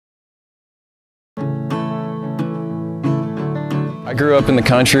I grew up in the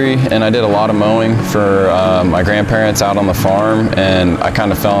country and I did a lot of mowing for my grandparents out on the farm, and I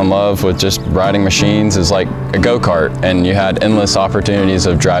kind of fell in love with just riding machines as like a go-kart, and you had endless opportunities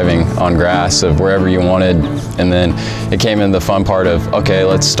of driving on grass of wherever you wanted. And then it came into the fun part of, okay,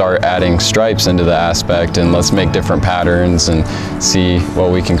 let's start adding stripes into the aspect and let's make different patterns and see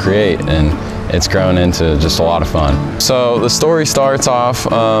what we can create. And it's grown into just a lot of fun. So the story starts off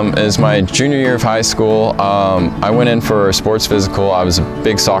as my junior year of high school. I went in for a sports physical. I was a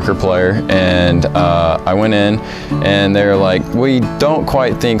big soccer player, and I went in and they're like, we don't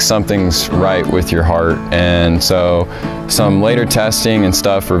quite think something's right with your heart. And so some later testing and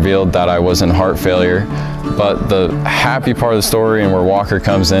stuff revealed that I was in heart failure. But the happy part of the story, and where Walker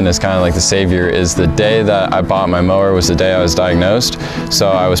comes in as kind of like the savior, is the day that I bought my mower was the day I was diagnosed. So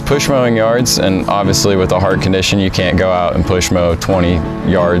I was push mowing yards, and obviously with a heart condition you can't go out and push mow 20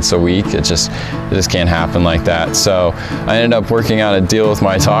 yards a week. It just can't happen like that. So I ended up working out a deal with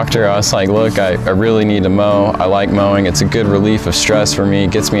my doctor. I was like, look, I really need to mow. I like mowing. It's a good relief of stress for me.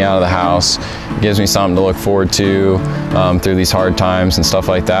 It gets me out of the house. It gives me something to look forward to through these hard times and stuff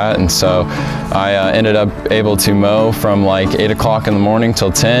like that. And so I ended up able to mow from like 8 o'clock in the morning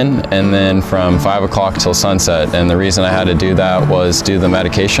till 10, and then from 5 o'clock till sunset. And the reason I had to do that was due to the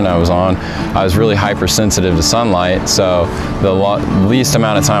medication I was on. I was really hypersensitive to sunlight, so the least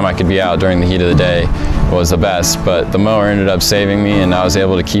amount of time I could be out during the heat of the day was the best. But the mower ended up saving me, and I was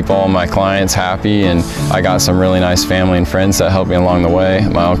able to keep all my clients happy, and I got some really nice family and friends that helped me along the way.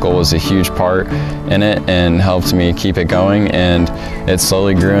 My uncle was a huge part in it and helped me keep it going, and it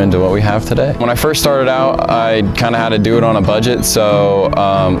slowly grew into what we have today. When I first started out, I kind of had to do it on a budget. So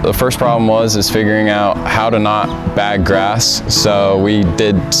the first problem was figuring out how to not bag grass. So we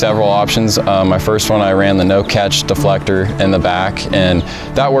did several options. My first one, I ran the no catch deflector in the back, and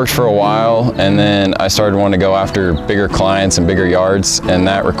that worked for a while. And then I started wanting to go after bigger clients and bigger yards, and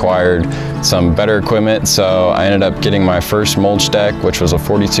that required some better equipment. So I ended up getting my first mulch deck, which was a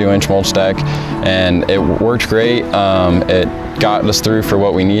 42-inch mulch deck, and it worked great. It got us through for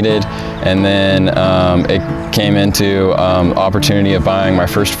what we needed, and then it came into opportunity of buying my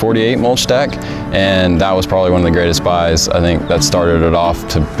first 48 mulch deck, and that was probably one of the greatest buys. I think that started it off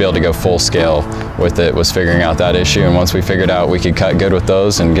to be able to go full scale with it, was figuring out that issue. And once we figured out we could cut good with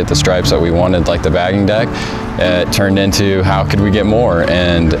those and get the stripes that we wanted, like the bagging deck, it turned into how could we get more,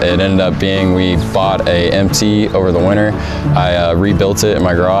 and it ended up being we bought a MT over the winter. I rebuilt it in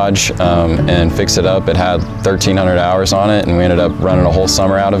my garage and fixed it up. It had 1,300 hours on it, and we ended up running a whole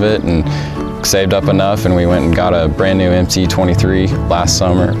summer out of it and saved up enough, and we went and got a brand new MT23 last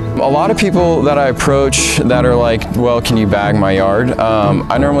summer. A lot of people that I approach that are like, well, can you bag my yard?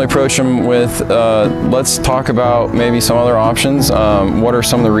 I normally approach them with, let's talk about maybe some other options. What are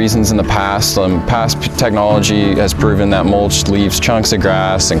some of the reasons in the past? Past technology has proven that mulch leaves chunks of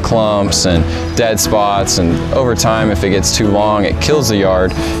grass and clumps and dead spots, and over time, if it gets too long, it kills the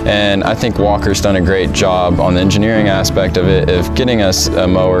yard. And I think Walker's done a great job on the engineering aspect of it, of getting us a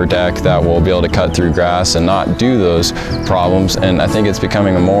mower deck that will be able to cut through grass and not do those problems. And I think it's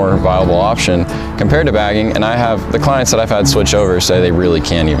becoming a more viable option compared to bagging. And I have the clients that I've had switch over say they really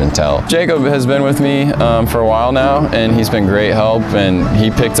can't even tell. Jacob has been with me for a while now, and he's been great help, and he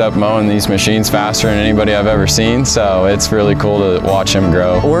picked up mowing these machines faster than anybody I've ever seen. So it's really cool to watch him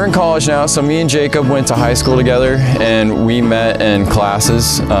grow. We're in college now, so me and Jacob went to high school together, and we met in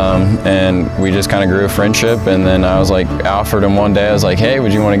classes, and we just kind of grew a friendship. And then I was like, offered him one day, I was like, hey,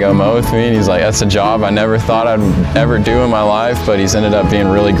 would you want to go mow with me? And he's like, that's a job I never thought I'd ever do in my life, but he's ended up being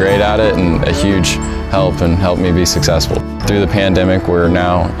really great at it and a huge help, and helped me be successful. Through the pandemic, we're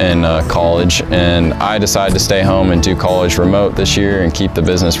now in college, and I decided to stay home and do college remote this year and keep the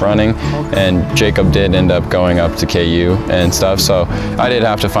business running. And Jacob did end up going up to KU and stuff, so I did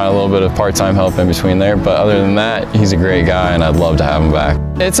have to find a little bit of part-time help in between there, but other than that, he's a great guy, and I'd love to have him back.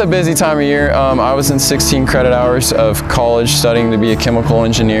 It's a busy time of year. I was in 16 credit hours of college studying to be a chemical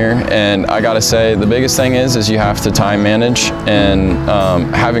engineer, and I gotta say, the biggest thing is you have to time manage, and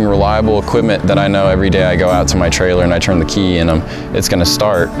having reliable equipment that I know every day I go out to my trailer and I turn the key and it's gonna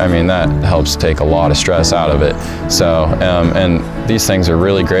start. I mean, that helps take a lot of stress out of it. So, and these things are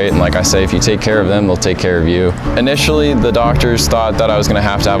really great, and like I say, if you take care of them, they'll take care of you. Initially, the doctors thought that I was gonna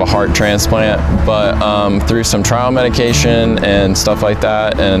have to have a heart transplant, but through some trial medication and stuff like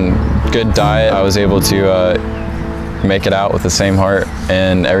that, and good diet, I was able to make it out with the same heart,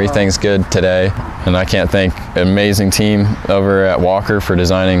 and everything's good today. And I can't thank an amazing team over at Walker for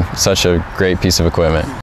designing such a great piece of equipment.